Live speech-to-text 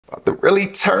About to really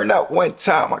turn up one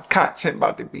time. My content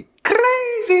about to be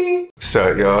crazy. What's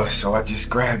up, y'all? So I just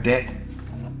grabbed that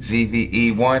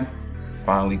ZVE1.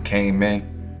 Finally came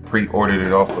in. Pre-ordered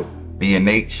it off of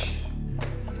B&H.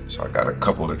 So I got a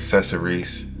couple of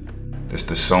accessories. This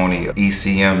the Sony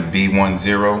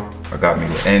ZV-E1. I got me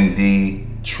the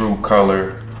ND True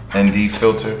Color ND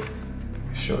filter.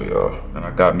 Show y'all. And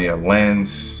I got me a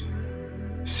lens,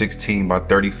 16 by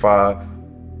 35.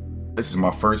 This is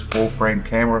my first full frame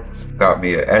camera. Got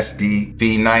me a SD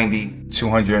V90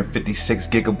 256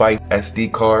 gigabyte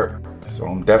SD card. So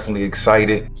I'm definitely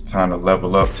excited. It's time to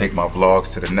level up, take my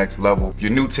vlogs to the next level. If you're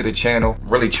new to the channel,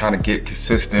 really trying to get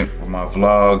consistent with my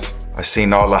vlogs. I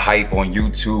seen all the hype on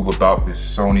YouTube about this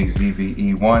Sony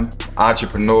ZVE1.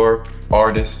 Entrepreneur,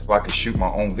 artist, so I can shoot my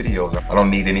own videos. I don't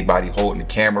need anybody holding the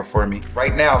camera for me.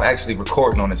 Right now, I'm actually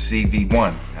recording on a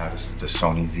ZV-1. Now this is the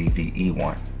Sony ZVE1. You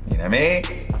know what I mean?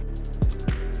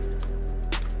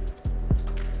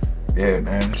 Yeah,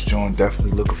 man, this joint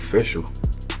definitely look official.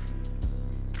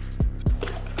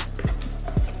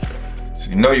 So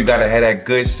you know you gotta have that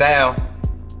good sound.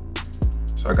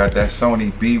 So I got that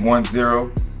Sony B10.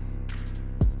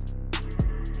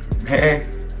 Man,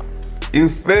 you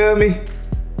feel me?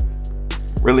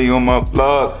 Really on my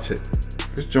vlog tip.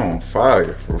 This joint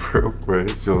fire, for real, bro.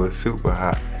 This joint is super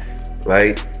hot.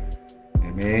 Like, you know what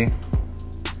I mean?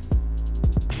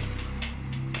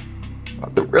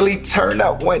 About to really turn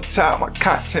up one time. My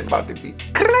content about to be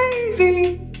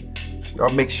crazy. So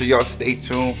y'all make sure y'all stay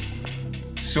tuned.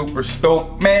 Super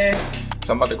stoked, man.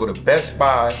 So I'm about to go to Best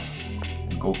Buy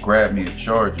and go grab me a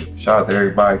charger. Shout out to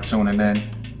everybody tuning in.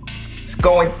 It's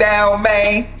going down,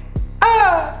 man.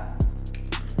 Ah!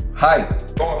 Hype.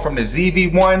 Going from the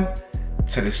ZV-1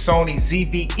 to the Sony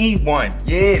ZVE1.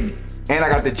 Yeah. And I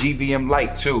got the GVM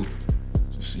light too.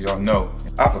 Just so y'all know.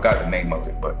 I forgot the name of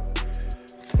it, but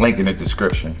link in the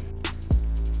description.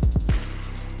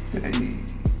 Hey.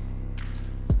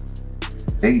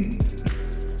 Hey.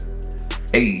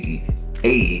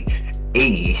 Hey.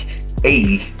 Hey.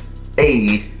 Hey.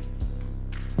 Hey.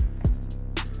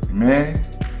 Man.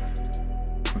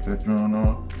 Put that joint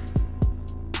on.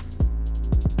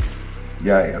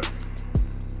 Yeah.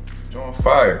 Joint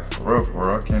fire. For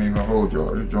real. I can't even hold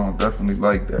y'all. This joint definitely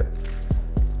like that.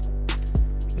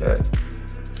 Yeah.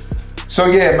 So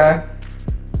yeah, man.